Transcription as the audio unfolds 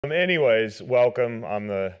Anyways, welcome. I'm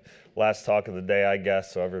the last talk of the day, I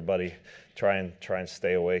guess, so everybody try and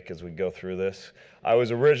stay awake as we go through this. I was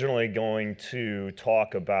originally going to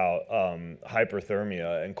talk about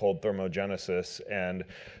hyperthermia and cold thermogenesis, and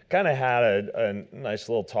kind of had a nice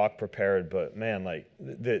little talk prepared, but man, like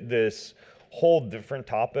this whole different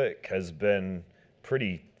topic has been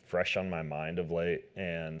pretty fresh on my mind of late,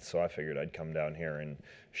 and so I figured I'd come down here and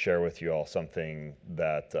share with you all something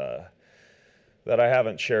that I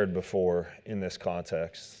haven't shared before in this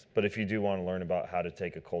context. But if you do want to learn about how to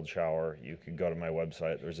take a cold shower, you could go to my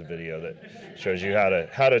website. There's a video that shows you how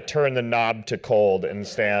to turn the knob to cold and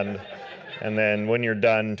stand, and then when you're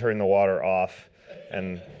done, turn the water off.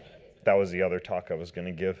 And that was the other talk I was going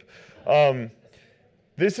to give.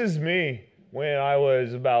 This is me when I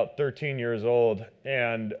was about 13 years old,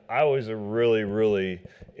 and I was a really, really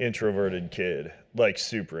introverted kid, like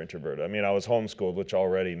super introverted. I mean, I was homeschooled, which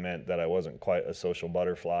already meant that I wasn't quite a social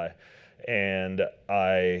butterfly, and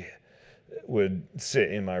I would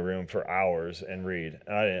sit in my room for hours and read,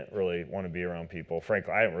 and I didn't really want to be around people.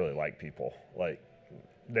 Frankly, I didn't really like people. Like,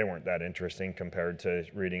 they weren't that interesting compared to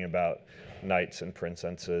reading about knights and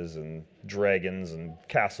princesses and dragons and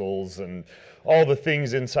castles and all the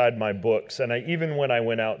things inside my books. And even when I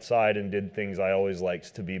went outside and did things, I always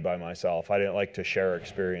liked to be by myself. I didn't like to share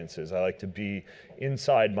experiences. I liked to be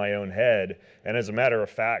inside my own head. And as a matter of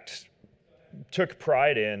fact, took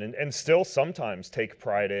pride in and still sometimes take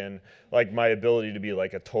pride in like my ability to be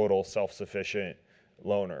like a total self-sufficient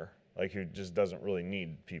loner. Like, who just doesn't really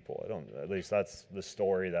need people. At least that's the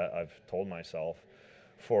story that I've told myself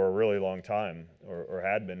for a really long time, or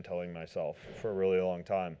had been telling myself for a really long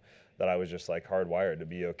time, that I was just like hardwired to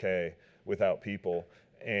be okay without people.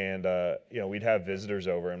 And, we'd have visitors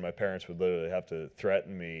over, and my parents would literally have to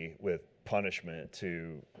threaten me with punishment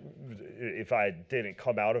if I didn't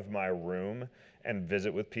come out of my room and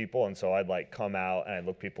visit with people. And so I'd like come out and I'd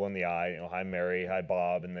look people in the eye, hi Mary, hi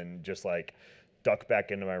Bob, and then just like duck back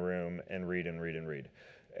into my room and read and read and read.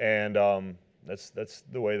 And that's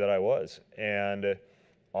the way that I was. And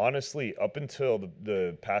honestly, up until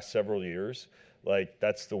the past several years, like,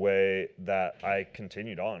 that's the way that I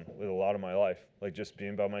continued on with a lot of my life. Like, just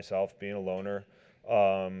being by myself, being a loner,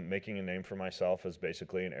 making a name for myself as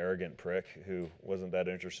basically an arrogant prick who wasn't that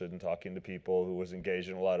interested in talking to people, who was engaged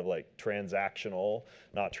in a lot of like transactional,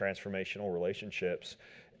 not transformational relationships.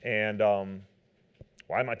 And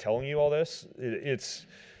why am I telling you all this? It's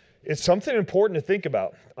something important to think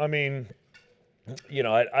about. I mean,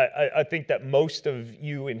 I think that most of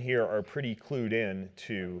you in here are pretty clued in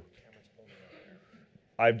to.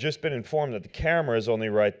 I've just been informed that the camera is only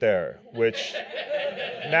right there, which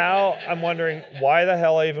now I'm wondering why the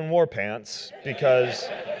hell I even wore pants, because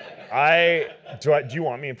do you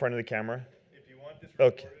want me in front of the camera? If you want this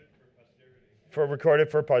Okay.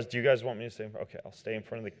 recorded for posterity. Do you guys want me to stay? Okay, I'll stay in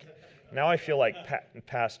front of the. Now I feel like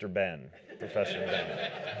Pastor Ben, Professor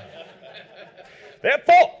Ben. They're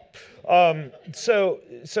full. So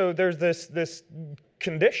there's this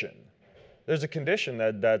condition. There's a condition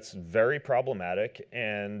that's very problematic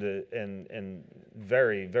and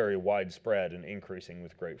very, very widespread and increasing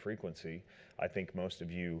with great frequency. I think most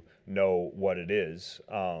of you know what it is.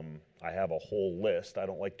 I have a whole list. I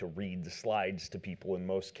don't like to read the slides to people in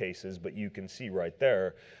most cases, but you can see right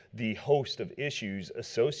there the host of issues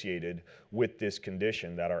associated with this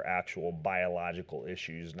condition that are actual biological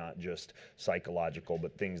issues, not just psychological,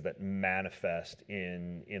 but things that manifest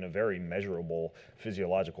in a very measurable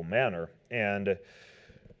physiological manner. And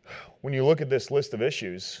when you look at this list of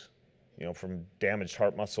issues, from damaged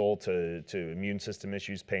heart muscle to immune system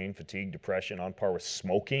issues, pain, fatigue, depression, on par with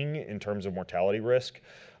smoking in terms of mortality risk,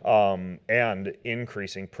 and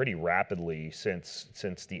increasing pretty rapidly since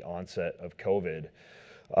the onset of COVID.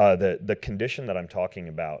 The condition that I'm talking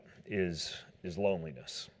about is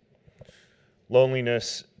loneliness.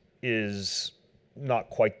 Loneliness is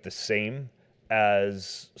not quite the same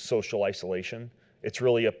as social isolation. It's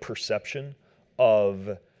really a perception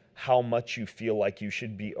of how much you feel like you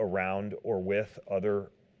should be around or with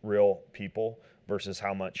other real people versus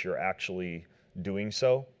how much you're actually doing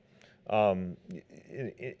so.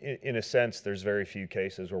 In a sense, there's very few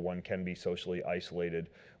cases where one can be socially isolated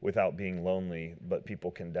without being lonely, but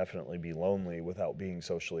people can definitely be lonely without being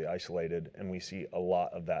socially isolated. And we see a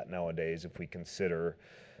lot of that nowadays if we consider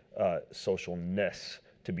socialness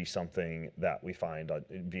to be something that we find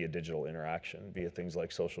via digital interaction, via things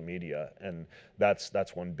like social media. And that's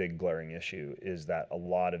one big glaring issue, is that a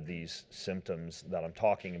lot of these symptoms that I'm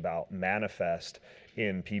talking about manifest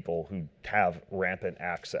in people who have rampant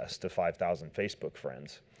access to 5,000 Facebook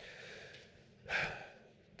friends.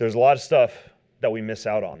 There's a lot of stuff that we miss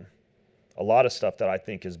out on. a lot of stuff that I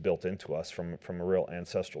think is built into us from a real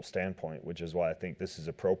ancestral standpoint, which is why I think this is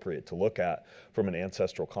appropriate to look at from an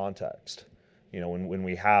ancestral context. When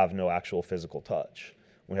we have no actual physical touch,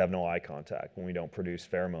 we have no eye contact, when we don't produce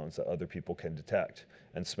pheromones that other people can detect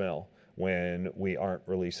and smell, when we aren't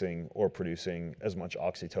releasing or producing as much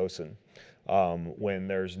oxytocin, when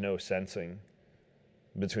there's no sensing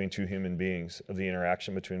between two human beings of the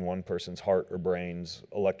interaction between one person's heart or brain's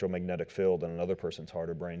electromagnetic field and another person's heart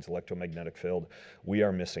or brain's electromagnetic field, we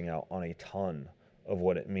are missing out on a ton of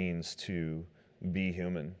what it means to be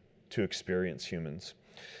human, to experience humans.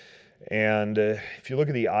 And if you look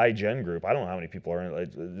at the iGen group, I don't know how many people are in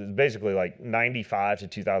it. It's basically like 95 to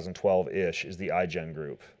 2012-ish is the iGen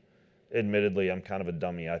group. Admittedly, I'm kind of a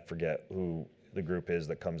dummy. I forget who the group is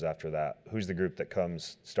that comes after that. Who's the group that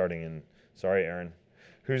comes starting in, sorry, Aaron.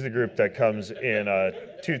 Who's the group that comes in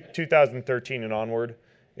 2013 and onward?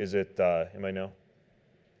 Is it, anybody know?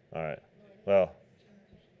 All right. Well,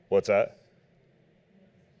 what's that?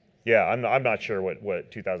 Yeah, I'm not sure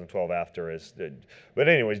what 2012 after is. But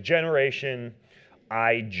anyways, Generation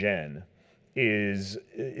iGen is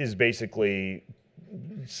basically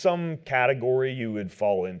some category you would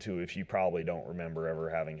fall into if you probably don't remember ever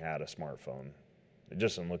having had a smartphone.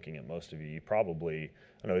 Just in looking at most of you, you probably,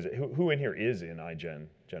 I don't know, who in here is in iGen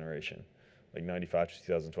generation? Like 95 to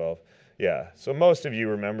 2012? Yeah, so most of you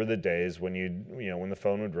remember the days when when the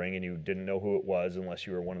phone would ring and you didn't know who it was unless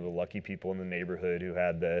you were one of the lucky people in the neighborhood who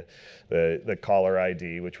had the caller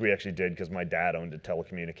ID, which we actually did because my dad owned a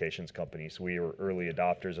telecommunications company, so we were early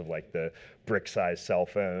adopters of like the brick-sized cell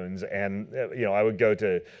phones. And I would go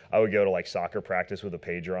to like soccer practice with a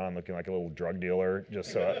pager on, looking like a little drug dealer,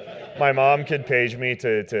 just so my mom could page me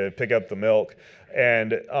to pick up the milk.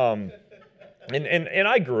 And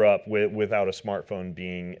I grew up without a smartphone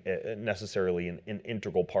being necessarily an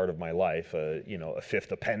integral part of my life, a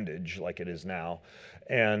fifth appendage like it is now.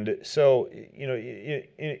 And so,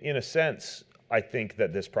 in a sense, I think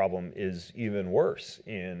that this problem is even worse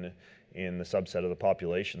in the subset of the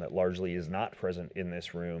population that largely is not present in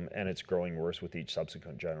this room, and it's growing worse with each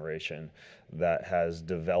subsequent generation that has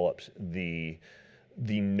developed the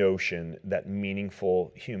notion that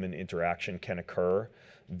meaningful human interaction can occur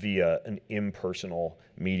via an impersonal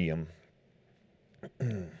medium.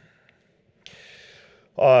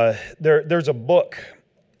 There's a book,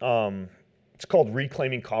 it's called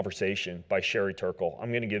Reclaiming Conversation by Sherry Turkle.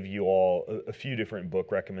 I'm going to give you all a few different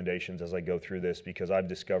book recommendations as I go through this, because I've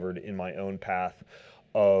discovered in my own path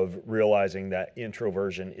of realizing that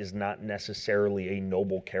introversion is not necessarily a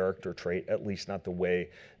noble character trait, at least not the way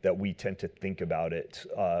that we tend to think about it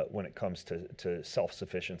when it comes to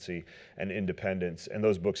self-sufficiency and independence. And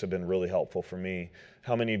those books have been really helpful for me.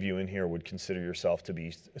 How many of you in here would consider yourself to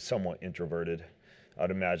be somewhat introverted?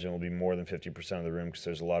 I'd imagine it will be more than 50% of the room, because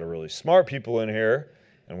there's a lot of really smart people in here,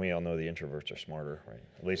 and we all know the introverts are smarter, right?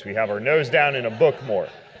 At least we have our nose down in a book more.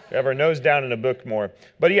 We have our nose down in a book more.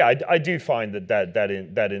 But yeah, I do find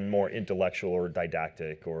that in more intellectual or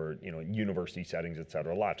didactic or university settings, et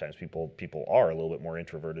cetera, a lot of times people are a little bit more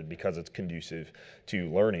introverted because it's conducive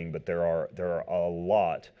to learning. But there are a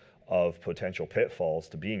lot of potential pitfalls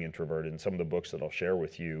to being introverted, and some of the books that I'll share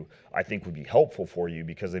with you I think would be helpful for you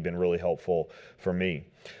because they've been really helpful for me.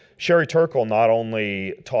 Sherry Turkle not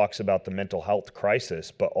only talks about the mental health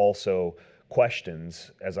crisis, but also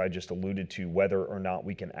questions, as I just alluded to, whether or not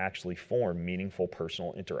we can actually form meaningful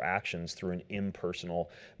personal interactions through an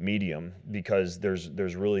impersonal medium, because there's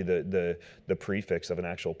really the prefix of an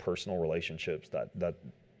actual personal relationships that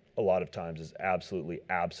a lot of times is absolutely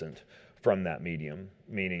absent from that medium,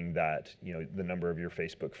 meaning that the number of your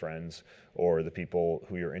Facebook friends or the people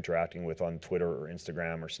who you're interacting with on Twitter or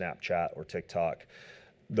Instagram or Snapchat or TikTok,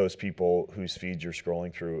 those people whose feeds you're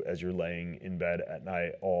scrolling through as you're laying in bed at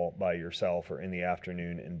night all by yourself or in the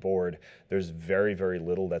afternoon and bored, there's very, very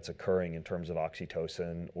little that's occurring in terms of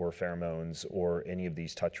oxytocin or pheromones or any of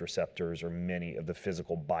these touch receptors or many of the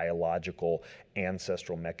physical, biological,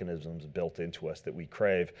 ancestral mechanisms built into us that we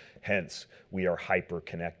crave. Hence, we are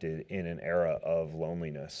hyper-connected in an era of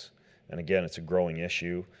loneliness. And again, it's a growing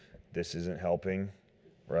issue. This isn't helping,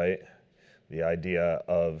 right? The idea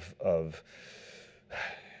of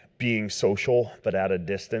being social but at a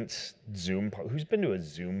distance. Zoom. Who's been to a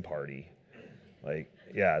Zoom party? Like,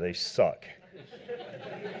 yeah, they suck.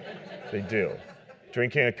 They do.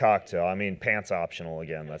 Drinking a cocktail. I mean, pants optional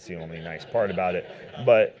again. That's the only nice part about it.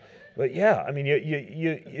 But But yeah, I mean,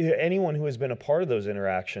 anyone who has been a part of those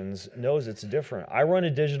interactions knows it's different. I run a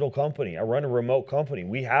digital company. I run a remote company.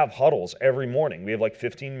 We have huddles every morning. We have like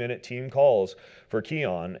 15-minute team calls for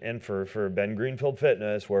Keon and for Ben Greenfield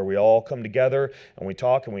Fitness, where we all come together and we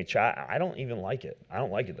talk and we chat. I don't even like it. I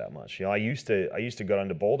don't like it that much. I used to go down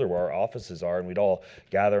to Boulder where our offices are, and we'd all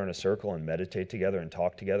gather in a circle and meditate together and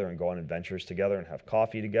talk together and go on adventures together and have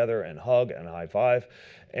coffee together and hug and high five.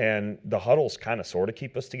 And the huddles kind of sort of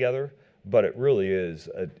keep us together, but it really is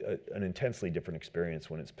an intensely different experience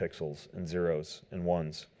when it's pixels and zeros and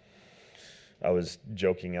ones. I was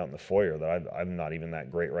joking out in the foyer that I'm not even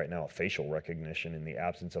that great right now at facial recognition in the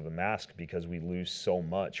absence of a mask, because we lose so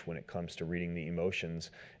much when it comes to reading the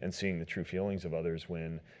emotions and seeing the true feelings of others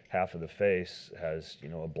when half of the face has,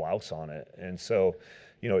 a blouse on it. And so,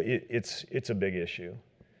 it's a big issue.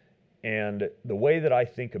 And the way that I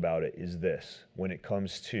think about it is this: when it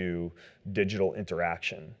comes to digital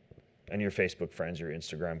interaction and your Facebook friends, your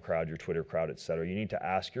Instagram crowd, your Twitter crowd, et cetera, you need to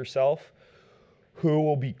ask yourself, who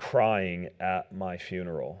will be crying at my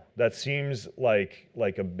funeral? That seems like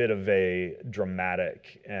a bit of a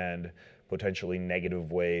dramatic and potentially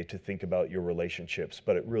negative way to think about your relationships,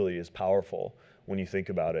 but it really is powerful when you think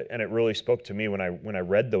about it. And it really spoke to me when I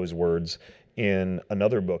read those words in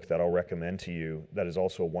another book that I'll recommend to you, that is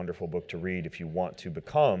also a wonderful book to read if you want to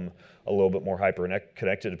become a little bit more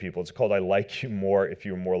hyper-connected to people. It's called I Like You More If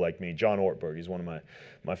You're More Like Me. John Ortberg, he's one of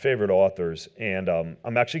my favorite authors. And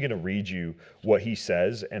I'm actually going to read you what he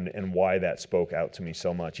says and why that spoke out to me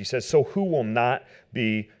so much. He says, "So who will not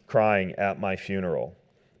be crying at my funeral?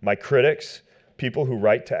 My critics, people who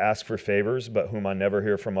write to ask for favors but whom I never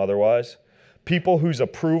hear from otherwise. People whose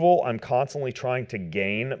approval I'm constantly trying to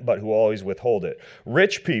gain, but who always withhold it.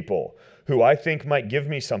 Rich people who I think might give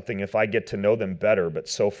me something if I get to know them better, but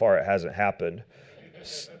so far it hasn't happened."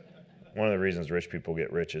 One of the reasons rich people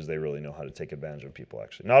get rich is they really know how to take advantage of people,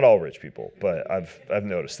 actually. Not all rich people, but I've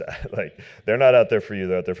noticed that. They're not out there for you,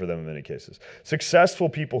 they're out there for them in many cases. Successful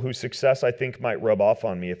people whose success I think might rub off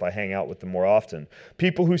on me if I hang out with them more often.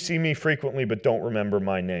 People who see me frequently but don't remember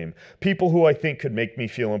my name. People who I think could make me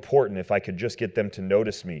feel important if I could just get them to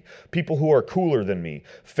notice me. People who are cooler than me.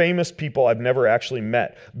 Famous people I've never actually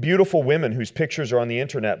met. Beautiful women whose pictures are on the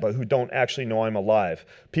internet but who don't actually know I'm alive.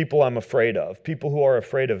 People I'm afraid of. People who are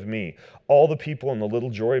afraid of me. All the people in the little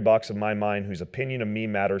jewelry box of my mind whose opinion of me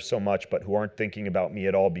matters so much, but who aren't thinking about me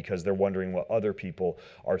at all because they're wondering what other people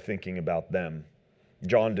are thinking about them.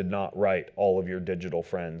 John did not write all of your digital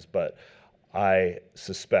friends, but I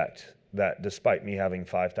suspect that despite me having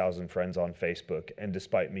 5,000 friends on Facebook, and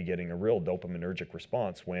despite me getting a real dopaminergic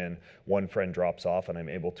response when one friend drops off and I'm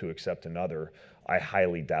able to accept another, I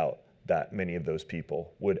highly doubt that many of those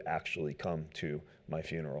people would actually come to my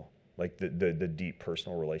funeral. Like the deep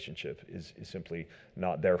personal relationship is simply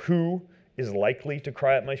not there. Who is likely to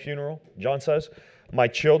cry at my funeral? John says, my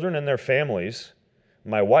children and their families,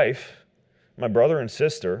 my wife, my brother and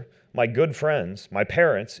sister, my good friends, my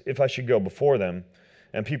parents, if I should go before them,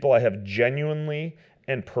 and people I have genuinely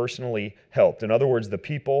and personally helped. In other words, the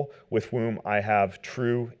people with whom I have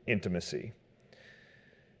true intimacy.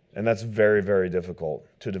 And that's very, very difficult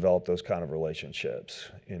to develop those kind of relationships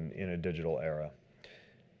in a digital era.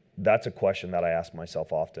 That's a question that I ask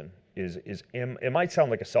myself often. It might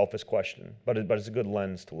sound like a selfish question, but it's a good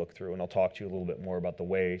lens to look through. And I'll talk to you a little bit more about the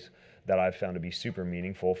ways that I've found to be super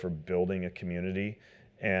meaningful for building a community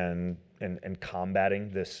and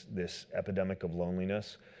combating this epidemic of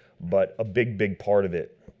loneliness. But a big part of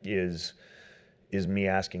it is me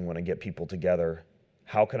asking, when I get people together,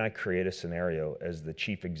 how can I create a scenario as the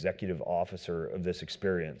chief executive officer of this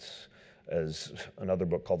experience, as another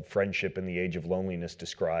book called Friendship in the Age of Loneliness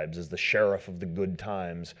describes, as the sheriff of the good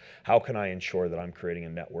times? How can I ensure that I'm creating a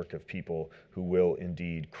network of people who will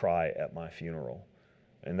indeed cry at my funeral?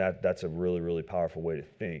 And that's a really, really powerful way to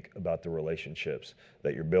think about the relationships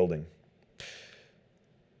that you're building.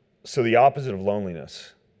 So the opposite of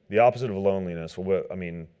loneliness. Well, I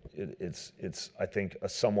mean, it's I think a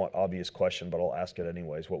somewhat obvious question, but I'll ask it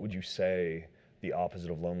anyways. What would you say the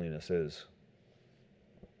opposite of loneliness is?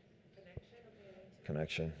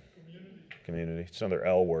 Connection. Community. It's another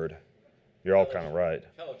L word. You're all kind of right.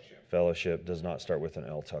 Fellowship does not start with an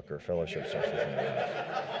L, Tucker. Fellowship starts with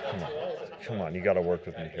an L. Come on, you got to work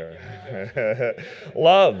with me here.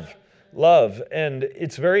 Love. And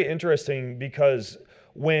it's very interesting because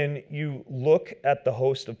when you look at the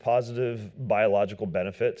host of positive biological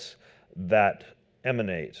benefits that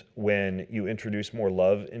emanate when you introduce more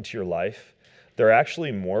love into your life, they're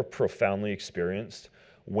actually more profoundly experienced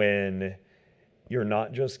when you're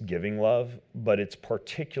not just giving love, but it's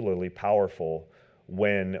particularly powerful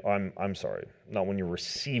I'm sorry, not when you're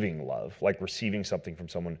receiving love, like receiving something from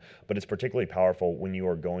someone, but it's particularly powerful when you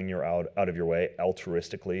are going out of your way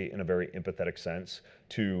altruistically in a very empathetic sense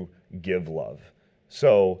to give love.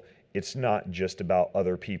 So it's not just about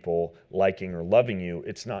other people liking or loving you.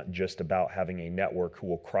 It's not just about having a network who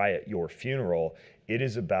will cry at your funeral. It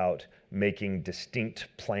is about making distinct,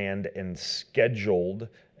 planned, and scheduled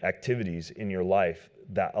activities in your life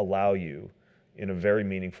that allow you, in a very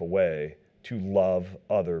meaningful way, to love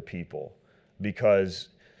other people. Because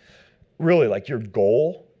really, like, your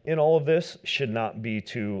goal in all of this should not be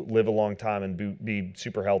to live a long time and be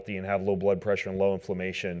super healthy and have low blood pressure and low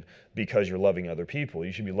inflammation because you're loving other people.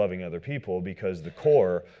 You should be loving other people because the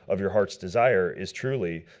core of your heart's desire is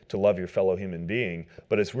truly to love your fellow human being.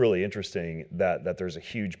 But it's really interesting that there's a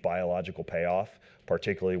huge biological payoff,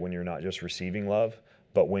 particularly when you're not just receiving love,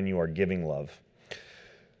 but when you are giving love.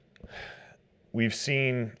 We've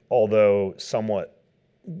seen, although somewhat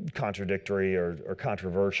contradictory or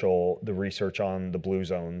controversial, the research on the blue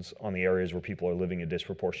zones, on the areas where people are living a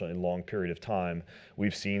disproportionately long period of time.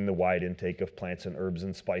 We've seen the wide intake of plants and herbs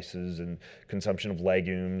and spices and consumption of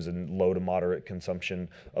legumes and low to moderate consumption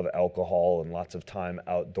of alcohol and lots of time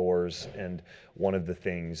outdoors. And one of the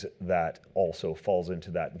things that also falls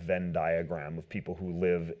into that Venn diagram of people who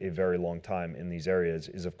live a very long time in these areas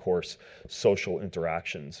is, of course, social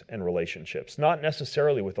interactions and relationships, not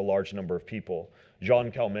necessarily with a large number of people.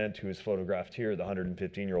 Jeanne Calment, who is photographed here, the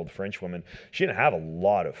 115-year-old French woman, she didn't have a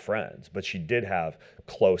lot of friends, but she did have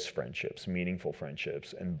close friendships, meaningful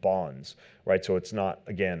friendships, and bonds, right? So it's not,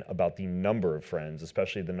 again, about the number of friends,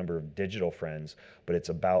 especially the number of digital friends, but it's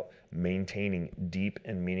about maintaining deep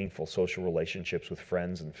and meaningful social relationships with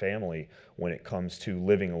friends and family when it comes to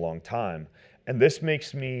living a long time. And this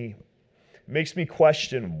makes me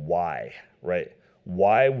question why, right?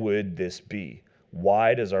 Why would this be?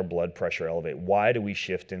 Why does our blood pressure elevate? Why do we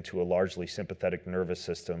shift into a largely sympathetic nervous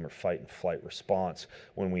system or fight and flight response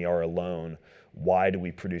when we are alone? Why do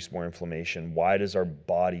we produce more inflammation? Why does our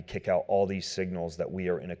body kick out all these signals that we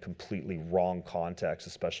are in a completely wrong context,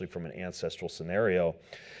 especially from an ancestral scenario?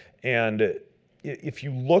 And if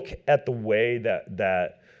you look at the way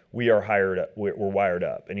that we're wired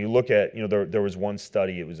up. And you look at, there was one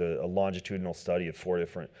study, it was a longitudinal study of 4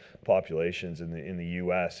 different populations in the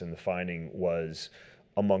US, and the finding was,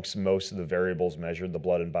 amongst most of the variables measured, the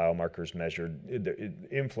blood and biomarkers measured,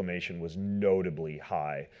 inflammation was notably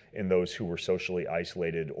high in those who were socially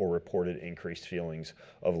isolated or reported increased feelings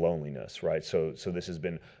of loneliness, right? So this has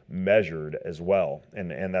been measured as well,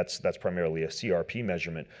 and that's primarily a CRP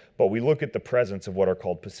measurement. But we look at the presence of what are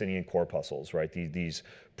called Pacinian corpuscles, right? These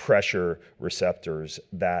pressure receptors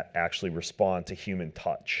that actually respond to human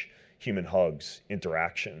touch, human hugs,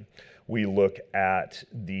 interaction. We look at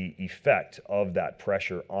the effect of that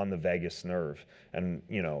pressure on the vagus nerve, and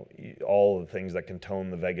all of the things that can tone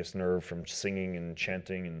the vagus nerve, from singing and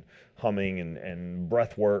chanting and humming and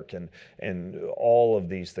breath work and all of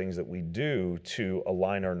these things that we do to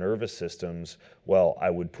align our nervous systems. Well, I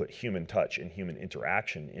would put human touch and human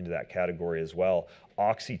interaction into that category as well.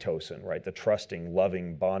 Oxytocin, right, the trusting,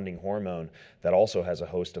 loving, bonding hormone that also has a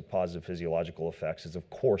host of positive physiological effects, is of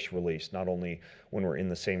course released not only when we're in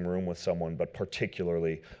the same room with someone, but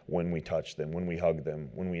particularly when we touch them, when we hug them,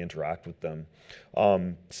 when we interact with them.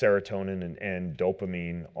 Serotonin and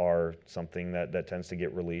dopamine are something that tends to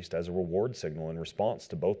get released as a reward signal in response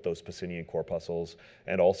to both those Pacinian corpuscles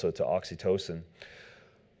and also to oxytocin.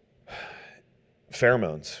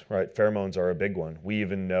 Pheromones, right? Pheromones are a big one. We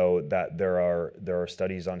even know that there are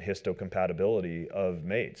studies on histocompatibility of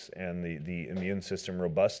mates and the immune system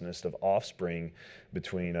robustness of offspring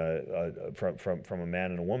between from a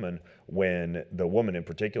man and a woman, when the woman in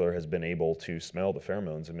particular has been able to smell the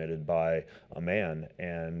pheromones emitted by a man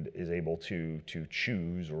and is able to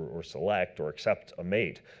choose or select or accept a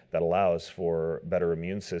mate that allows for better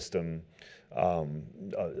immune system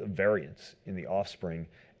variance in the offspring.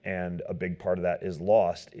 And a big part of that is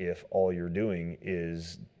lost if all you're doing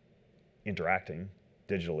is interacting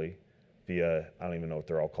digitally via, I don't even know what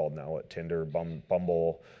they're all called now, what, Tinder,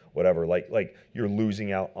 Bumble, whatever. Like you're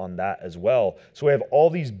losing out on that as well. So we have all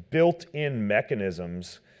these built-in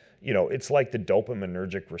mechanisms. It's like the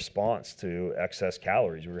dopaminergic response to excess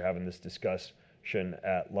calories. We were having this discussion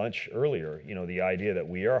at lunch earlier. The idea that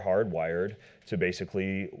we are hardwired to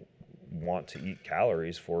basically want to eat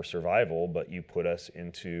calories for survival, but you put us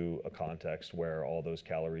into a context where all those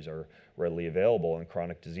calories are readily available and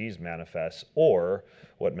chronic disease manifests, or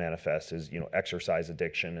what manifests is, exercise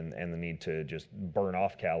addiction and the need to just burn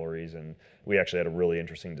off calories. And we actually had a really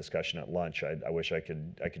interesting discussion at lunch. I wish I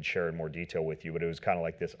could share in more detail with you, but it was kind of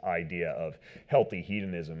like this idea of healthy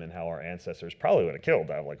hedonism and how our ancestors probably would have killed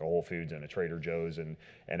to have like a Whole Foods and a Trader Joe's and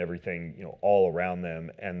everything, all around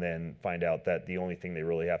them, and then find out that the only thing they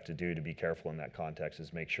really have to do to be careful in that context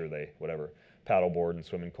is make sure they, paddleboard and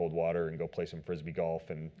swim in cold water and go play some frisbee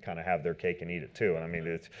golf and kind of have their cake and eat it too. And I mean,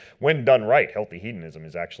 it's, when done right, healthy hedonism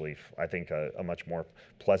is actually, I think, a much more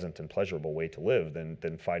pleasant and pleasurable way to live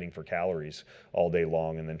than fighting for calories all day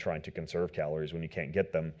long and then trying to conserve calories when you can't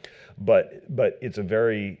get them. But it's a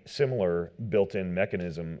very similar built-in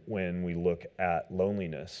mechanism when we look at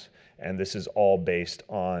loneliness. And this is all based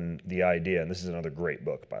on the idea, and this is another great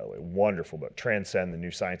book, by the way, wonderful book, Transcend: The New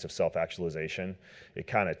Science of Self-Actualization. It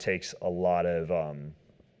kind of takes a lot of,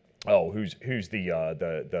 who's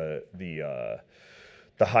the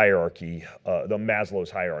hierarchy, the Maslow's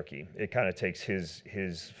hierarchy. It kind of takes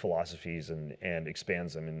his philosophies and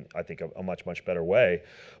expands them in, I think, a much better way.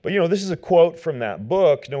 But this is a quote from that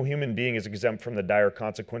book: "No human being is exempt from the dire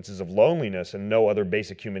consequences of loneliness, and no other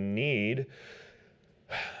basic human need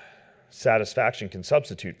satisfaction can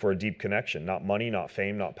substitute for a deep connection. Not money, not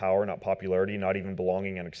fame, not power, not popularity, not even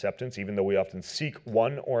belonging and acceptance, even though we often seek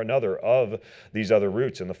one or another of these other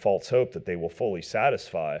roots in the false hope that they will fully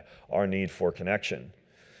satisfy our need for connection."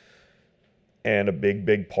 And a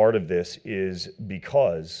big part of this is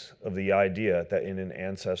because of the idea that in an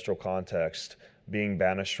ancestral context, being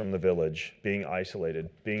banished from the village, being isolated,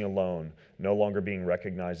 being alone, no longer being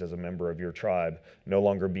recognized as a member of your tribe, no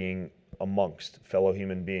longer being amongst fellow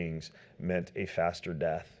human beings, meant a faster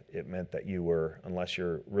death. It meant that you were, unless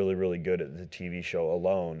you're really good at the TV show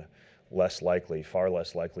Alone, far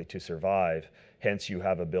less likely to survive. Hence, you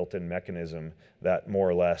have a built-in mechanism that more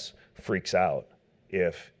or less freaks out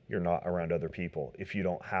if you're not around other people, if you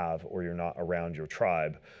don't have or you're not around your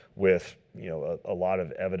tribe, with a lot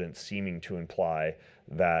of evidence seeming to imply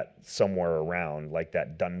that somewhere around like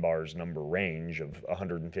that Dunbar's number range of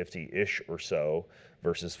 150-ish or so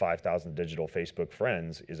versus 5,000 digital Facebook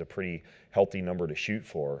friends is a pretty healthy number to shoot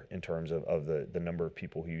for in terms of the number of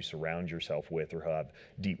people who you surround yourself with or have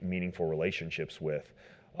deep, meaningful relationships with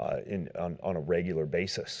on a regular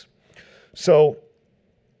basis. So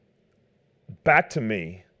back to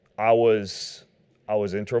me, I was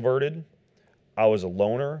introverted. I was a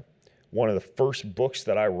loner. One of the first books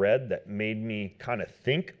that I read that made me kind of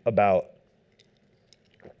think about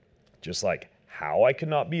just like how I could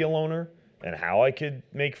not be a loner and how I could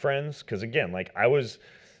make friends. Because again,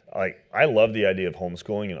 I love the idea of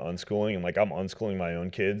homeschooling and unschooling, and I'm unschooling my own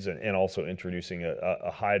kids and also introducing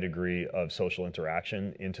a high degree of social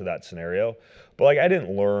interaction into that scenario. But I didn't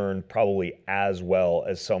learn probably as well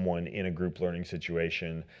as someone in a group learning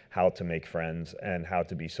situation how to make friends and how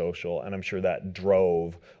to be social. And I'm sure that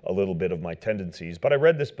drove a little bit of my tendencies. But I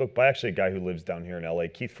read this book by actually a guy who lives down here in LA,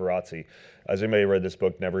 Keith Ferrazzi. Has anybody read this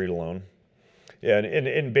book, Never Eat Alone? Yeah,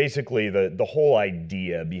 and basically the whole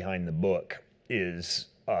idea behind the book is,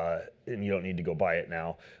 and you don't need to go buy it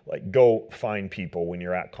now, go find people when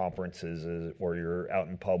you're at conferences or you're out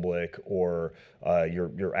in public or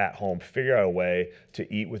you're at home. Figure out a way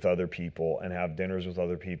to eat with other people and have dinners with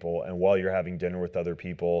other people. And while you're having dinner with other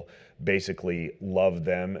people, basically love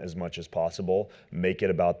them as much as possible. Make it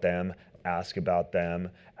about them. Ask about them.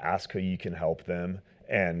 Ask how you can help them.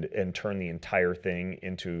 And turn the entire thing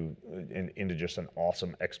into just an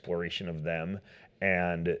awesome exploration of them.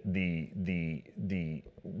 And the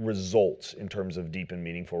results in terms of deep and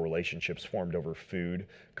meaningful relationships formed over food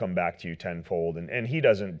come back to you tenfold. And he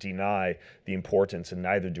doesn't deny the importance, and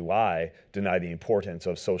neither do I deny the importance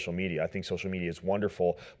of social media. I think social media is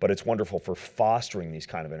wonderful, but it's wonderful for fostering these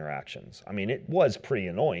kind of interactions. I mean, it was pretty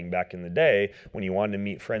annoying back in the day when you wanted to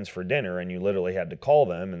meet friends for dinner and you literally had to call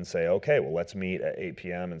them and say, okay, well, let's meet at 8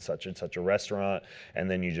 p.m. in such and such a restaurant. And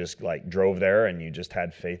then you just drove there and you just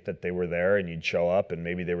had faith that they were there, and you'd show up and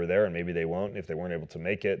maybe they were there and maybe they won't. And if they weren't able to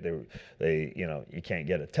make it, they you can't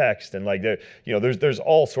get a text. And there's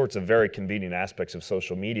all sorts of very convenient aspects of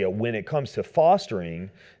social media when it comes to fostering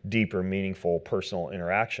deeper, meaningful personal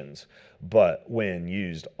interactions. But when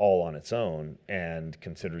used all on its own and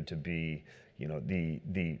considered to be,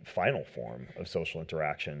 the final form of social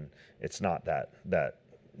interaction, it's not that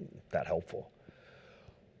helpful.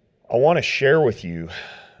 I want to share with you,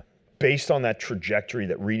 based on that trajectory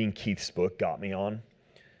that reading Keith's book got me on,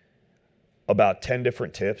 about 10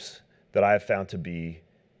 different tips that I have found to be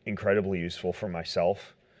incredibly useful for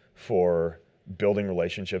myself, for building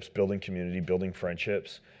relationships, building community, building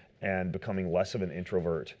friendships, and becoming less of an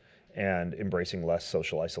introvert and embracing less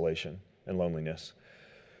social isolation and loneliness.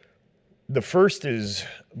 The first is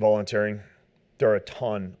volunteering. There are a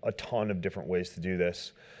ton of different ways to do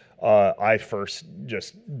this. I first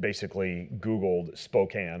just basically Googled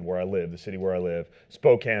Spokane, where I live, the city where I live,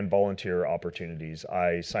 Spokane volunteer opportunities.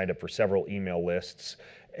 I signed up for several email lists,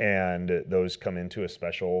 and those come into a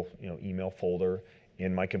special, email folder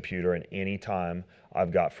in my computer. And anytime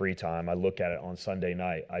I've got free time, I look at it on Sunday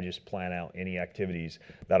night. I just plan out any activities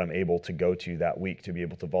that I'm able to go to that week to be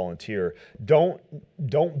able to volunteer. Don't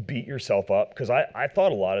beat yourself up, because I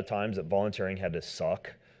thought a lot of times that volunteering had to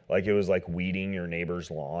suck. Like it was like weeding your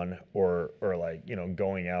neighbor's lawn, or like,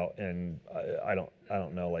 going out and I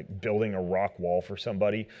don't know, like building a rock wall for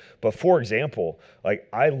somebody. But for example, like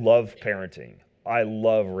I love parenting. I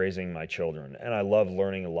love raising my children, and I love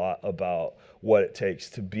learning a lot about what it takes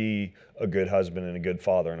to be a good husband and a good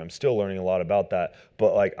father. And I'm still learning a lot about that.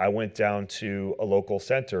 But like I went down to a local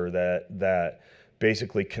center that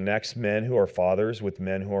basically connects men who are fathers with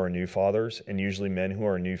men who are new fathers, and usually men who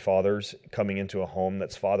are new fathers coming into a home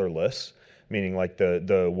that's fatherless, meaning like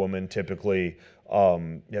the woman typically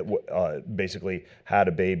basically had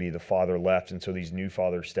a baby, the father left, and so these new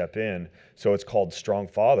fathers step in. So it's called Strong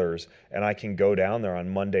Fathers, and I can go down there on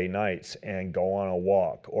Monday nights and go on a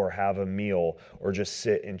walk or have a meal or just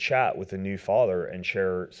sit and chat with a new father and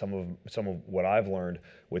share some of what I've learned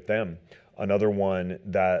with them. Another one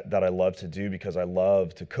that I love to do because I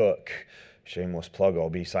love to cook. Shameless plug, I'll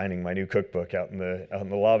be signing my new cookbook out in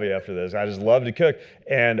the lobby after this. I just love to cook,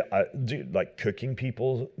 and like cooking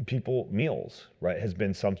people meals, right, has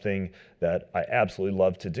been something that I absolutely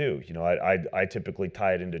love to do. I typically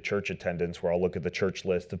tie it into church attendance, where I'll look at the church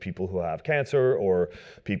list of people who have cancer, or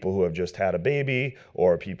people who have just had a baby,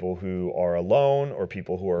 or people who are alone, or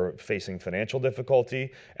people who are facing financial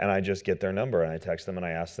difficulty, and I just get their number and I text them and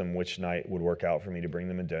I ask them which night would work out for me to bring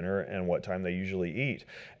them a dinner and what time they usually eat.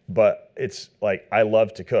 But it's like, I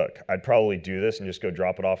love to cook. I'd probably do this and just go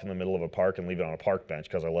drop it off in the middle of a park and leave it on a park bench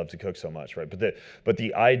because I love to cook so much, right? But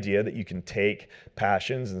the idea that you can take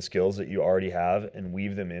passions and skills that you already have and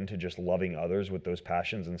weave them into just loving others with those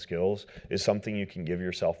passions and skills is something you can give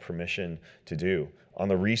yourself permission to do. On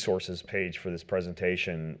the resources page for this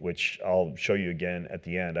presentation, which I'll show you again at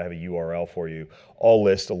the end, I have a URL for you. I'll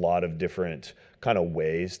list a lot of different kind of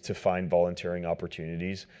ways to find volunteering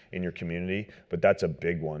opportunities in your community, but that's a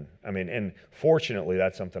big one. I mean, and fortunately,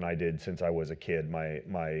 that's something I did since I was a kid.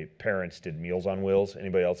 My parents did Meals on Wheels.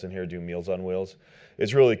 Anybody else in here do Meals on Wheels?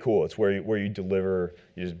 It's really cool. It's where you deliver,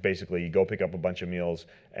 you just basically, you go pick up a bunch of meals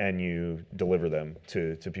and you deliver them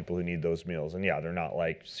to people who need those meals. And yeah, they're not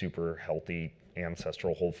like super healthy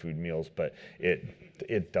ancestral whole food meals, but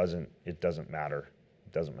it doesn't matter.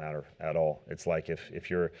 It doesn't matter at all. It's like if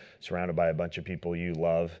you're surrounded by a bunch of people you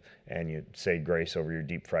love and you say grace over your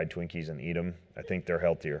deep fried Twinkies and eat them, I think they're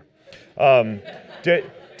healthier.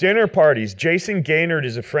 Dinner parties. Jason Gaynard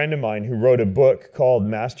is a friend of mine who wrote a book called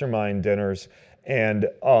Mastermind Dinners, and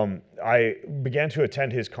I began to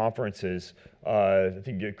attend his conferences. I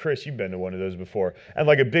think, Chris, you've been to one of those before. And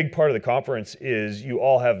like a big part of the conference is you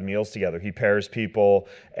all have meals together. He pairs people,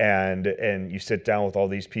 and you sit down with all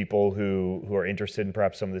these people who are interested in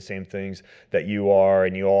perhaps some of the same things that you are,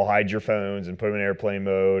 and you all hide your phones and put them in airplane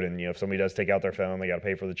mode. And if somebody does take out their phone, they got to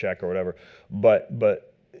pay for the check or whatever.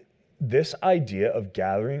 But this idea of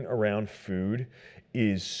gathering around food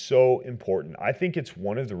is so important. I think it's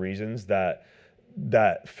one of the reasons that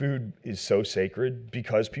food is so sacred,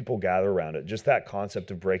 because people gather around it. Just that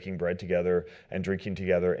concept of breaking bread together and drinking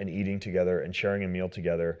together and eating together and sharing a meal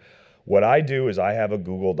together. What I do is I have a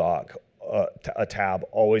Google Doc, a tab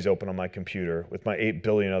always open on my computer, with my 8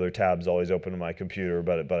 billion other tabs always open on my computer,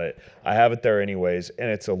 but I have it there anyways, and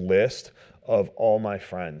it's a list of all my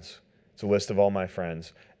friends. It's a list of all my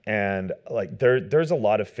friends. And like there's a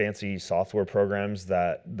lot of fancy software programs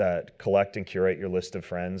that collect and curate your list of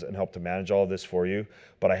friends and help to manage all of this for you,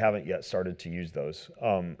 but I haven't yet started to use those.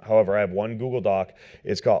 However, I have one Google Doc.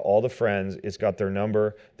 It's got all the friends. It's got their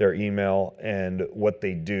number, their email, and what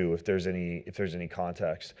they do if there's any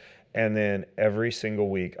context. And then every single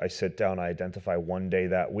week I sit down, I identify one day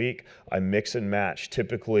that week, I mix and match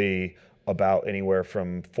typically about anywhere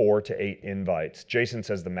from 4 to 8 invites. Jason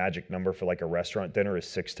says the magic number for like a restaurant dinner is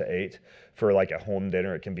 6 to 8. For like a home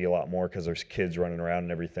dinner, it can be a lot more because there's kids running around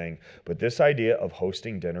and everything. But this idea of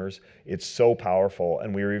hosting dinners, it's so powerful.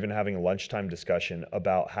 And we were even having a lunchtime discussion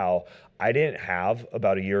about how I didn't have,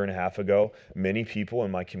 about a year and a half ago, many people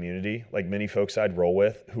in my community, like many folks I'd roll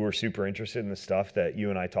with, who were super interested in the stuff that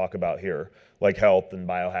you and I talk about here, like health and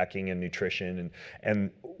biohacking and nutrition.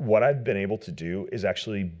 And what I've been able to do is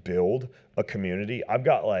actually build a community. I've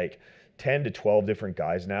got like 10 to 12 different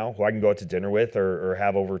guys now who I can go out to dinner with or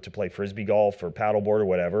have over to play frisbee golf or paddleboard or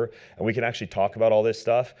whatever. And we can actually talk about all this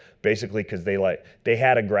stuff basically because they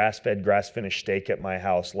had a grass-fed, grass-finished steak at my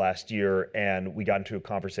house last year, and we got into a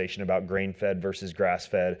conversation about grain-fed versus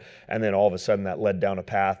grass-fed. And then all of a sudden that led down a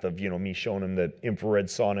path of, me showing them the infrared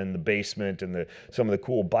sauna in the basement and some of the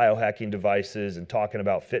cool biohacking devices and talking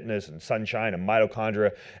about fitness and sunshine and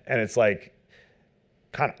mitochondria. And it's like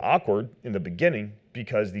kind of awkward in the beginning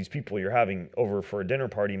because these people you're having over for a dinner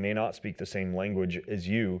party may not speak the same language as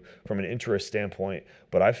you from an interest standpoint.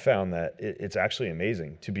 But I've found that it's actually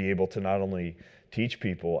amazing to be able to not only teach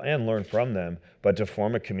people and learn from them, but to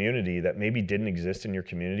form a community that maybe didn't exist in your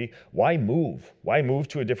community. Why move? Why move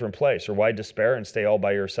to a different place? Or why despair and stay all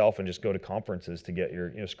by yourself and just go to conferences to get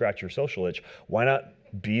your, scratch your social itch? Why not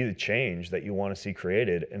be the change that you want to see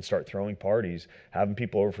created and start throwing parties, having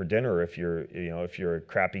people over for dinner? If you're a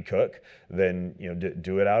crappy cook, then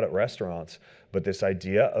do it out at restaurants. But this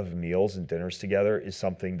idea of meals and dinners together is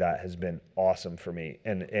something that has been awesome for me,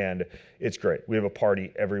 and it's great. We have a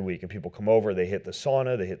party every week, and people come over. They hit the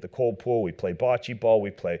sauna, they hit the cold pool. We play bocce ball, we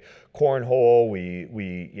play cornhole.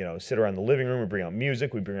 We sit around the living room. We bring out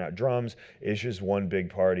music, we bring out drums. It's just one big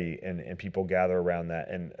party, and people gather around that,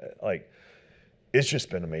 and it's just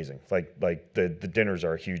been amazing. Like the dinners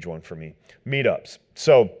are a huge one for me. Meetups.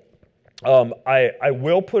 So I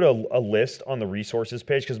will put a list on the resources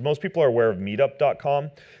page because most people are aware of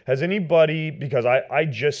meetup.com. Has anybody, because I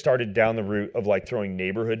just started down the route of like throwing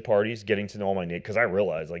neighborhood parties, getting to know all my neighbors, because I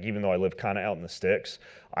realized like even though I live kind of out in the sticks,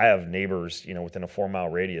 I have neighbors, within a 4-mile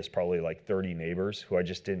radius, probably like 30 neighbors who I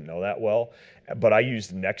just didn't know that well. But I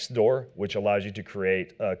used Nextdoor, which allows you to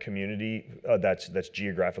create a community that's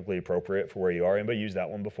geographically appropriate for where you are. Anybody used that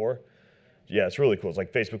one before? Yeah, it's really cool. It's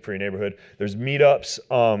like Facebook for your neighborhood. There's meetups.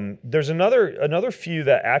 There's another few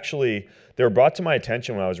that actually they were brought to my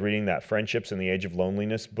attention when I was reading that Friendships in the Age of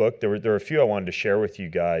Loneliness book. There were a few I wanted to share with you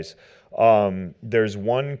guys. There's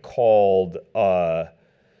one called let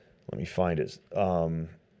me find it.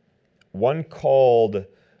 One called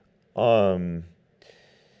I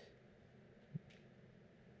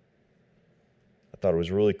thought it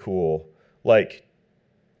was really cool. Like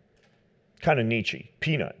kind of Nietzsche.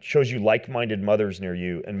 Peanut shows you like-minded mothers near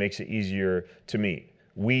you and makes it easier to meet.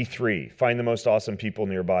 We three, find the most awesome people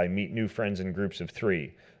nearby, meet new friends in groups of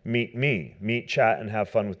 3. Meet me, meet, chat, and have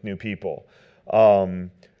fun with new people.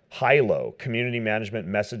 Hilo, community management,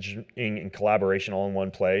 messaging, and collaboration all in one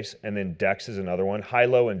place. And then Dex is another one.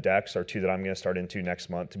 Hilo and Dex are 2 that I'm going to start into next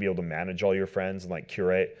month to be able to manage all your friends and like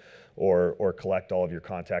curate or collect all of your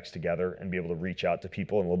contacts together and be able to reach out to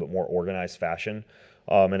people in a little bit more organized fashion.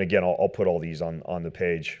 And again, I'll put all these on the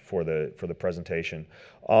page for the presentation.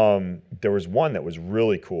 There was one that was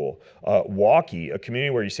really cool. Walkie, a community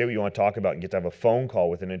where you say what you want to talk about and get to have a phone call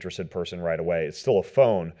with an interested person right away. It's still a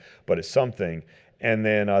phone, but it's something. And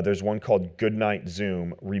then there's one called Goodnight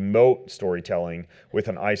Zoom, remote storytelling with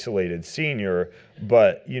an isolated senior.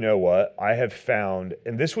 But you know what? I have found,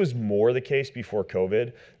 and this was more the case before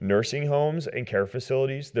COVID, nursing homes and care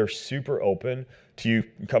facilities, they're super open to you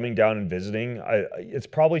coming down and visiting. It's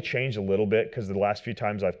probably changed a little bit because the last few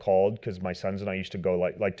times I've called, because my sons and I used to go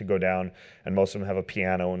like to go down, and most of them have a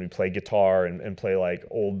piano, and we play guitar and play like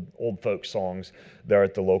old folk songs there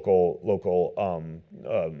at the local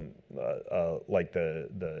like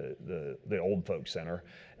the old folks center.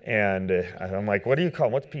 And I'm like, what do you call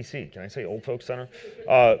them? What's PC? Can I say old folks center?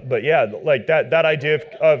 But yeah, like that idea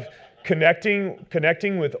of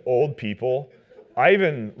connecting with old people. I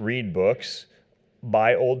even read books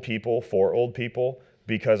by old people for old people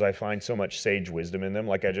because I find so much sage wisdom in them.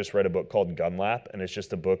 Like I just read a book called Gunlap, and it's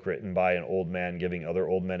just a book written by an old man giving other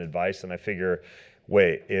old men advice. And I figure,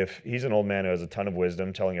 wait, if he's an old man who has a ton of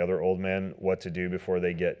wisdom telling other old men what to do before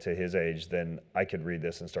they get to his age, then I could read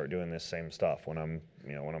this and start doing this same stuff when I'm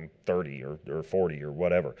 30 or 40 or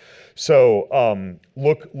whatever. So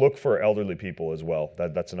look for elderly people as well.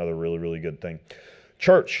 That's another really, really good thing.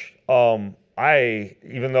 Church.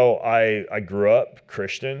 Even though I grew up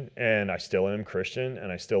Christian and I still am Christian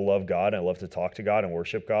and I still love God and I love to talk to God and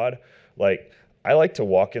worship God, like I like to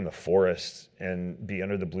walk in the forest and be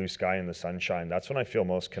under the blue sky and the sunshine. That's when I feel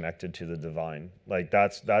most connected to the divine. Like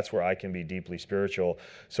that's where I can be deeply spiritual.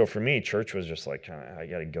 So for me, church was just like, I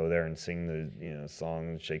got to go there and sing the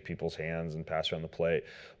song, shake people's hands, and pass around the plate.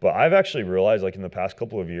 But I've actually realized, like in the past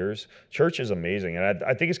couple of years, church is amazing, and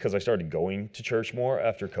I think it's because I started going to church more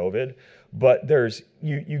after COVID. But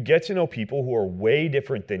you get to know people who are way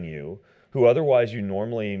different than you, who otherwise you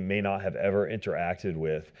normally may not have ever interacted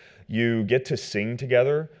with. You get to sing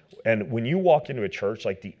together. And when you walk into a church,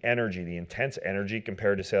 like the energy, the intense energy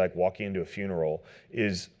compared to say like walking into a funeral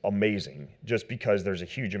is amazing, just because there's a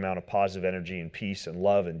huge amount of positive energy and peace and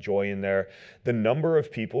love and joy in there. The number of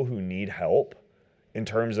people who need help in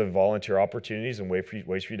terms of volunteer opportunities and ways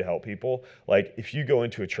for you to help people. Like if you go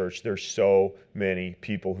into a church, there's so many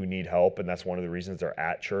people who need help, and that's one of the reasons they're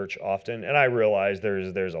at church often. And I realize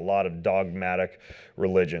there's a lot of dogmatic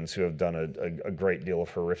religions who have done a great deal of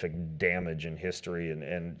horrific damage in history,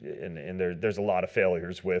 and there's a lot of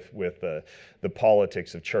failures with the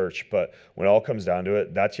politics of church. But when it all comes down to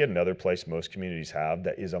it, that's yet another place most communities have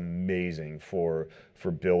that is amazing for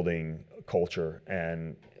building culture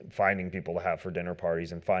and finding people to have for dinner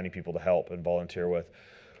parties and finding people to help and volunteer with.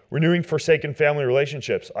 Renewing forsaken family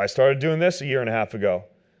relationships. I started doing this a year and a half ago.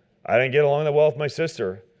 I didn't get along that well with my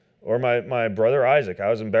sister or my brother Isaac. I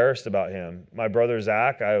was embarrassed about him. My brother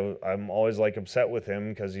Zach, I'm always like upset with him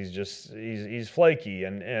because he's flaky,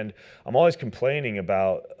 and I'm always complaining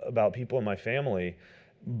about people in my family.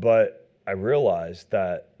 But I realized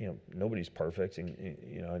that nobody's perfect,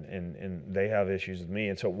 and they have issues with me.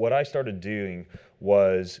 And so what I started doing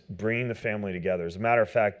was bringing the family together. As a matter of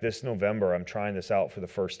fact, this November I'm trying this out for the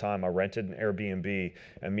first time. I rented an Airbnb,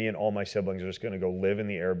 and me and all my siblings are just going to go live in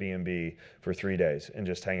the Airbnb for 3 days and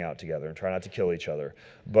just hang out together and try not to kill each other.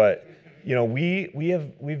 But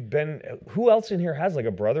we've been. Who else in here has like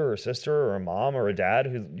a brother or a sister or a mom or a dad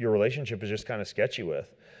who your relationship is just kind of sketchy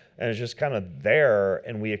with? And it's just kind of there,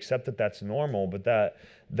 and we accept that that's normal. But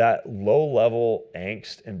that low-level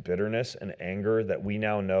angst and bitterness and anger that we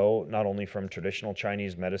now know, not only from traditional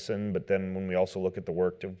Chinese medicine, but then when we also look at the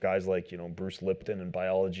work of guys like Bruce Lipton and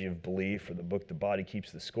Biology of Belief, or the book The Body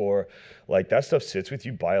Keeps the Score, like that stuff sits with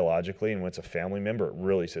you biologically, and when it's a family member, it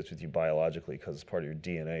really sits with you biologically because it's part of your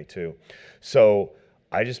DNA too. So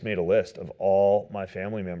I just made a list of all my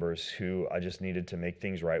family members who I just needed to make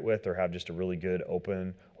things right with, or have just a really good,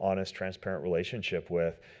 open, honest, transparent relationship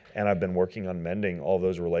with. And I've been working on mending all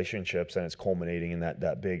those relationships, and it's culminating in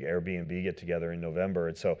that big Airbnb get together in November.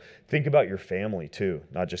 And so think about your family too,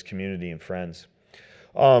 not just community and friends.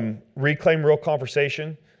 Reclaim Real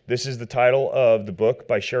Conversation. This is the title of the book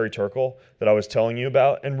by Sherry Turkle that I was telling you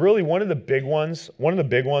about. And really one of the big ones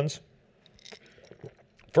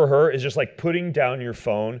for her is just like putting down your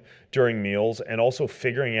phone during meals, and also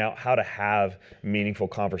figuring out how to have meaningful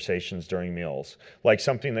conversations during meals. Like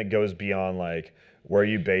something that goes beyond like, where are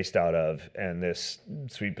you based out of? And this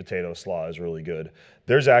sweet potato slaw is really good.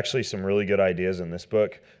 There's actually some really good ideas in this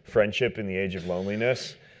book. Friendship in the Age of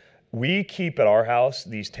Loneliness. We keep at our house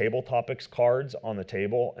these table topics cards on the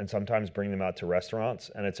table, and sometimes bring them out to restaurants.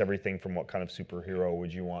 And it's everything from what kind of superhero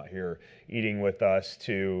would you want here eating with us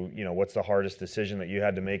to, what's the hardest decision that you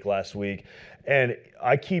had to make last week. And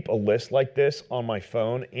I keep a list like this on my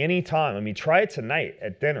phone anytime. I mean, try it tonight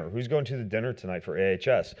at dinner. Who's going to the dinner tonight for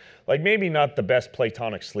AHS? Like maybe not the best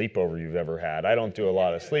platonic sleepover you've ever had. I don't do a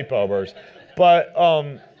lot of sleepovers. But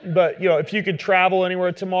if you could travel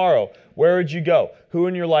anywhere tomorrow, where would you go? Who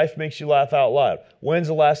in your life makes you laugh out loud? When's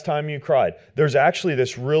the last time you cried? There's actually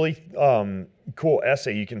this really cool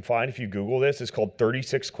essay you can find if you Google this. It's called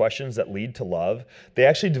 36 Questions That Lead to Love. They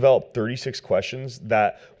actually developed 36 questions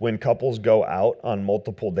that when couples go out on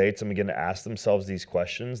multiple dates and begin to ask themselves these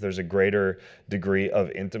questions, there's a greater degree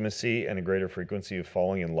of intimacy and a greater frequency of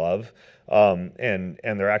falling in love. And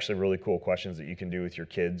they're actually really cool questions that you can do with your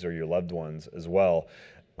kids or your loved ones as well.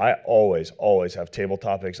 I always have table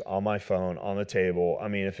topics on my phone, on the table. I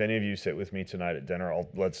mean, if any of you sit with me tonight at dinner,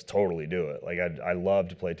 let's totally do it. Like I love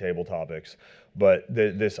to play table topics, but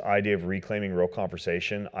this idea of reclaiming real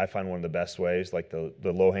conversation, I find one of the best ways, like the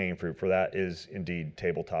low-hanging fruit for that is indeed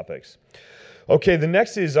table topics. Okay, the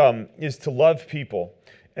next is to love people.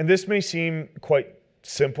 And this may seem quite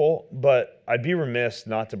simple, but I'd be remiss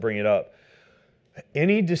not to bring it up.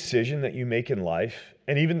 Any decision that you make in life,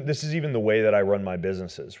 and this is even the way that I run my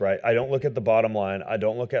businesses, right? I don't look at the bottom line. I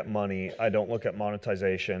don't look at money. I don't look at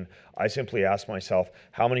monetization. I simply ask myself,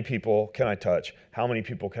 how many people can I touch? How many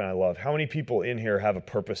people can I love? How many people in here have a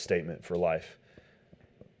purpose statement for life?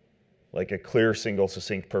 Like a clear, single,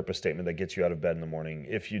 succinct purpose statement that gets you out of bed in the morning.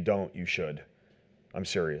 If you don't, you should. I'm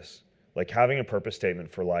serious. Like having a purpose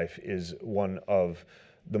statement for life is one of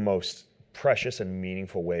the most precious and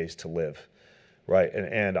meaningful ways to live. Right.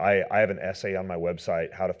 And I have an essay on my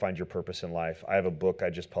website, How to Find Your Purpose in Life. I have a book I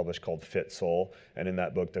just published called Fit Soul. And in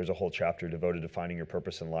that book, there's a whole chapter devoted to finding your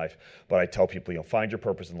purpose in life. But I tell people, find your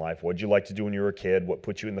purpose in life. What did you like to do when you were a kid? What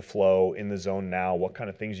put you in the flow, in the zone now? What kind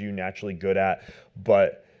of things are you naturally good at?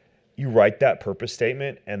 But you write that purpose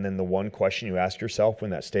statement, and then the one question you ask yourself when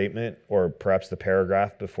that statement, or perhaps the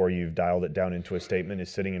paragraph before you've dialed it down into a statement, is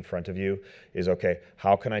sitting in front of you is, okay,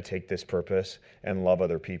 how can I take this purpose and love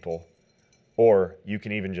other people? Or you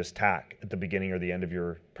can even just tack at the beginning or the end of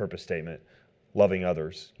your purpose statement, loving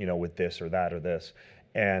others, with this or that or this.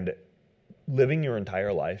 And living your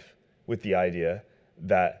entire life with the idea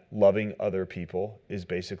that loving other people is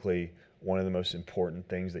basically one of the most important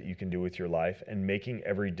things that you can do with your life, and making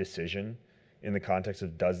every decision in the context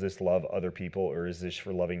of, does this love other people, or is this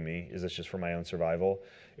for loving me? Is this just for my own survival?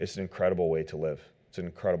 It's an incredible way to live. It's an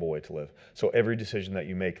incredible way to live. So every decision that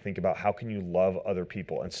you make, think about how can you love other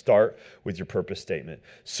people, and start with your purpose statement.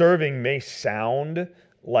 Serving may sound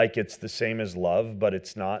like it's the same as love, but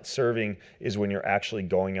it's not. Serving is when you're actually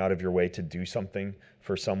going out of your way to do something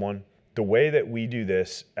for someone. The way that we do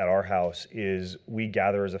this at our house is we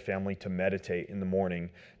gather as a family to meditate in the morning,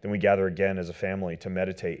 then we gather again as a family to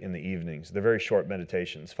meditate in the evenings. They're very short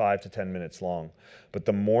meditations, 5 to 10 minutes long. But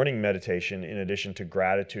the morning meditation, in addition to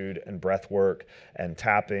gratitude and breath work and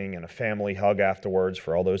tapping and a family hug afterwards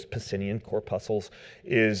for all those Pacinian corpuscles,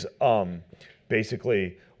 is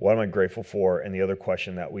basically, what am I grateful for? And the other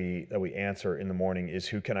question that we answer in the morning is,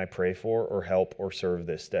 who can I pray for or help or serve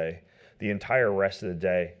this day? The entire rest of the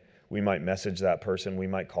day, we might message that person, we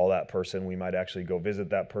might call that person, we might actually go visit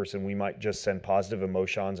that person, we might just send positive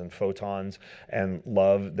emotions and photons and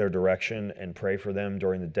love their direction and pray for them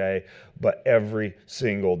during the day. But every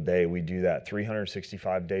single day we do that,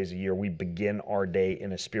 365 days a year. We begin our day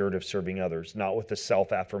in a spirit of serving others, not with the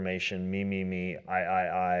self-affirmation, me,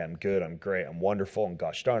 I'm good, I'm great, I'm wonderful, and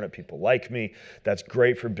gosh darn it, people like me. That's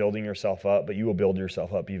great for building yourself up, but you will build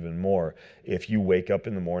yourself up even more if you wake up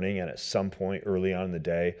in the morning and at some point early on in the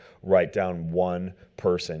day, write down one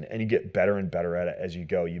person, and you get better and better at it as you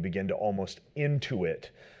go. You begin to almost intuit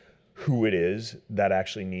who it is that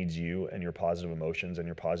actually needs you and your positive emotions and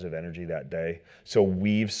your positive energy that day. So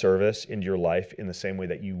weave service into your life in the same way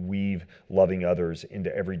that you weave loving others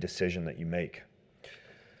into every decision that you make.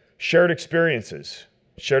 Shared experiences.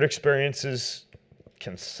 Shared experiences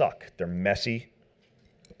can suck. They're messy.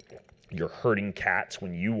 You're herding cats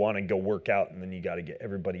when you want to go work out, and then you got to get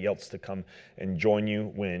everybody else to come and join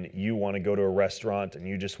you when you want to go to a restaurant and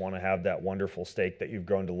you just want to have that wonderful steak that you've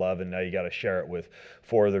grown to love, and now you got to share it with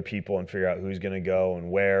 4 other people and figure out who's going to go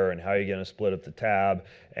and where and how you're going to split up the tab.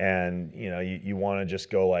 And you want to just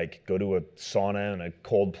go to a sauna and a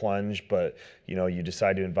cold plunge, but you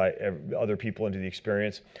decide to invite other people into the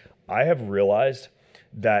experience. I have realized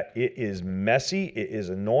that it is messy, it is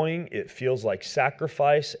annoying, it feels like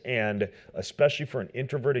sacrifice, and especially for an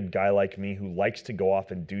introverted guy like me who likes to go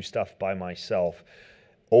off and do stuff by myself,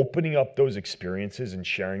 opening up those experiences and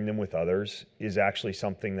sharing them with others is actually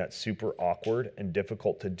something that's super awkward and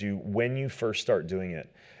difficult to do when you first start doing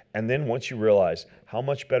it. And then once you realize how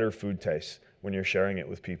much better food tastes when you're sharing it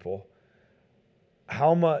with people,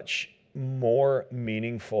 how much more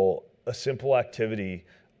meaningful a simple activity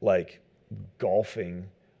like golfing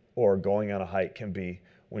or going on a hike can be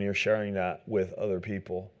when you're sharing that with other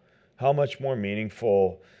people. How much more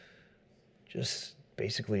meaningful just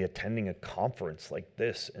basically attending a conference like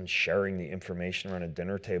this and sharing the information around a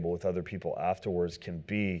dinner table with other people afterwards can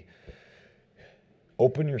be.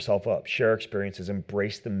 Open yourself up, share experiences,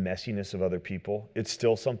 embrace the messiness of other people. It's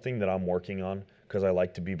still something that I'm working on because I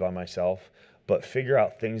like to be by myself. But figure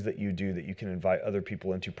out things that you do that you can invite other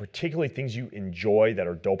people into, particularly things you enjoy that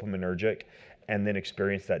are dopaminergic, and then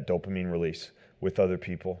experience that dopamine release with other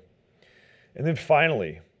people. And then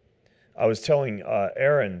finally, I was telling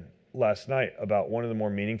Aaron last night about one of the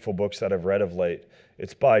more meaningful books that I've read of late.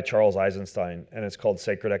 It's by Charles Eisenstein, and it's called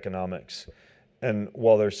Sacred Economics. And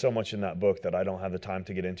while there's so much in that book that I don't have the time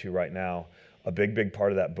to get into right now, a big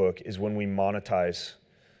part of that book is when we monetize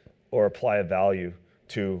or apply a value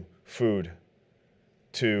to food,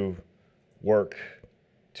 to work,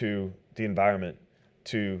 to the environment,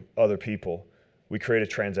 to other people, we create a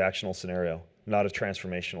transactional scenario, not a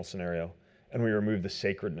transformational scenario. And we remove the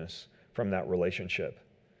sacredness from that relationship.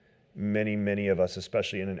 Many of us,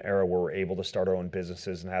 especially in an era where we're able to start our own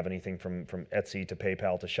businesses and have anything from Etsy to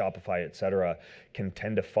PayPal to Shopify, et cetera, can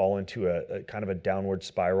tend to fall into a kind of a downward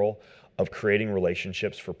spiral of creating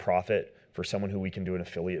relationships for profit, for someone who we can do an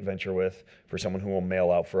affiliate venture with, for someone who will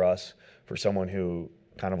mail out for us, for someone who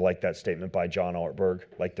kind of like that statement by John Ortberg,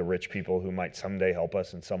 like the rich people who might someday help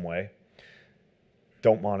us in some way.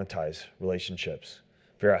 Don't monetize relationships.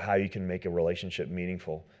 Figure out how you can make a relationship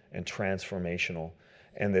meaningful and transformational.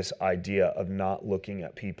 And this idea of not looking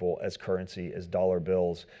at people as currency, as dollar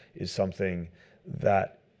bills, is something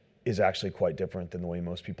that is actually quite different than the way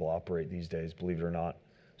most people operate these days, believe it or not.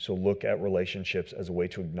 So look at relationships as a way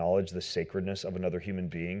to acknowledge the sacredness of another human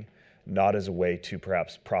being, not as a way to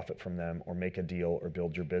perhaps profit from them or make a deal or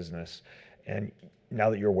build your business. And now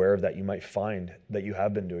that you're aware of that, you might find that you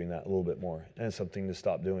have been doing that a little bit more. And it's something to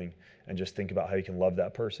stop doing and just think about how you can love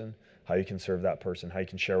that person, how you can serve that person, how you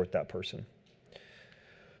can share with that person.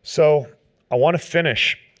 So I want to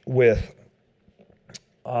finish with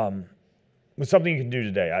something you can do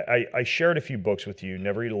today. I shared a few books with you: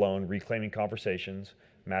 Never Eat Alone, Reclaiming Conversations,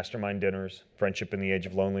 Mastermind Dinners, Friendship in the Age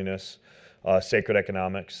of Loneliness, Sacred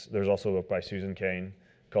Economics. There's also a book by Susan Cain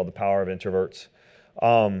called The Power of Introverts.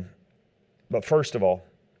 But first of all,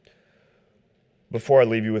 before I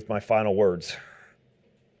leave you with my final words,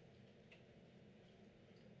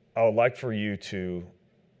 I would like for you to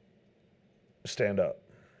stand up,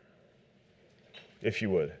 if you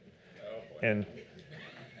would, and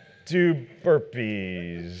do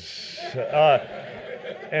burpees.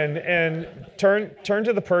 And turn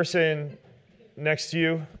to the person next to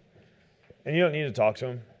you, and you don't need to talk to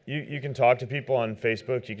them. You can talk to people on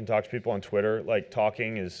Facebook. You can talk to people on Twitter. Like,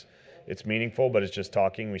 talking it's meaningful, but it's just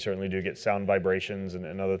talking. We certainly do get sound vibrations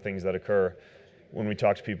and other things that occur when we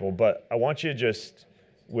talk to people. But I want you to just,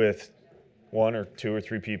 with one or two or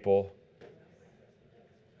three people,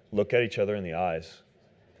 look at each other in the eyes.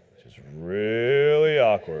 It's just really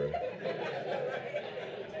awkward.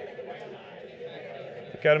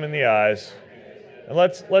 Look at them in the eyes, and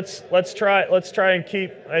let's try and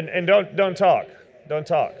keep, and don't talk.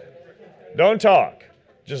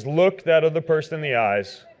 Just look that other person in the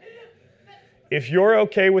eyes. If you're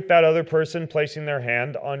okay with that other person placing their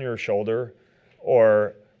hand on your shoulder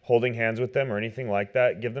or holding hands with them or anything like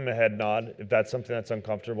that, give them a head nod. If that's something that's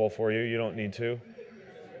uncomfortable for you, you don't need to.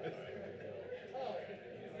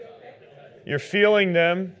 You're feeling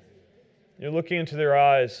them. You're looking into their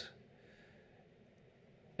eyes.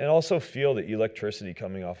 And also feel the electricity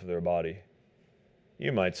coming off of their body.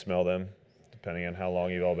 You might smell them, depending on how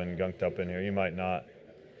long you've all been gunked up in here. You might not.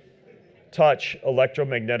 Touch,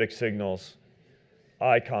 electromagnetic signals,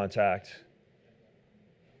 eye contact.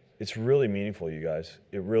 It's really meaningful, you guys.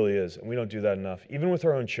 It really is. And we don't do that enough, even with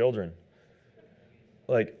our own children.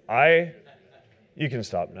 Like, you can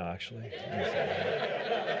stop now, actually.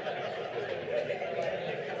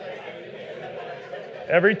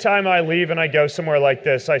 Every time I leave and I go somewhere like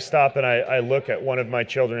this, I stop and I look at one of my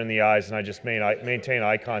children in the eyes, and I just maintain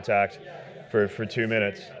eye contact for 2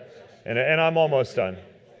 minutes. And I'm almost done.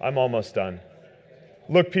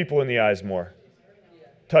 Look people in the eyes more.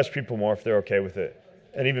 Touch people more if they're okay with it.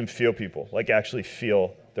 And even feel people, like actually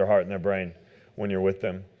feel their heart and their brain when you're with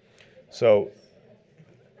them. So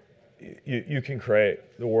you can create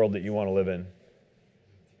the world that you want to live in.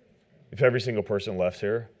 If every single person left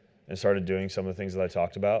here and started doing some of the things that I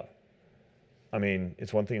talked about, I mean,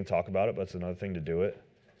 it's one thing to talk about it, but it's another thing to do it.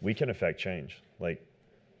 We can affect change. Like,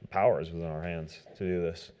 the power is within our hands to do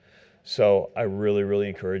this. So I really, really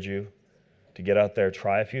encourage you to get out there,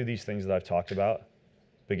 try a few of these things that I've talked about,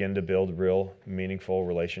 begin to build real, meaningful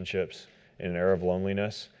relationships in an era of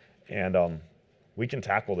loneliness, and we can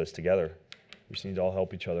tackle this together. We just need to all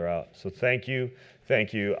help each other out. So thank you.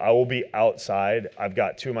 I will be outside. I've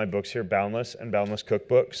got 2 of my books here, Boundless and Boundless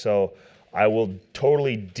Cookbook. So I will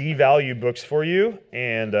totally devalue books for you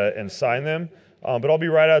and sign them. But I'll be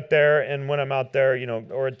right out there. And when I'm out there,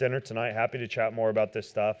 or at dinner tonight, happy to chat more about this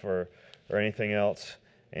stuff or anything else.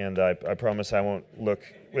 And I promise I won't look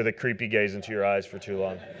with a creepy gaze into your eyes for too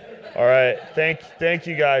long. All right. Thank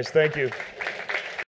you guys. Thank you.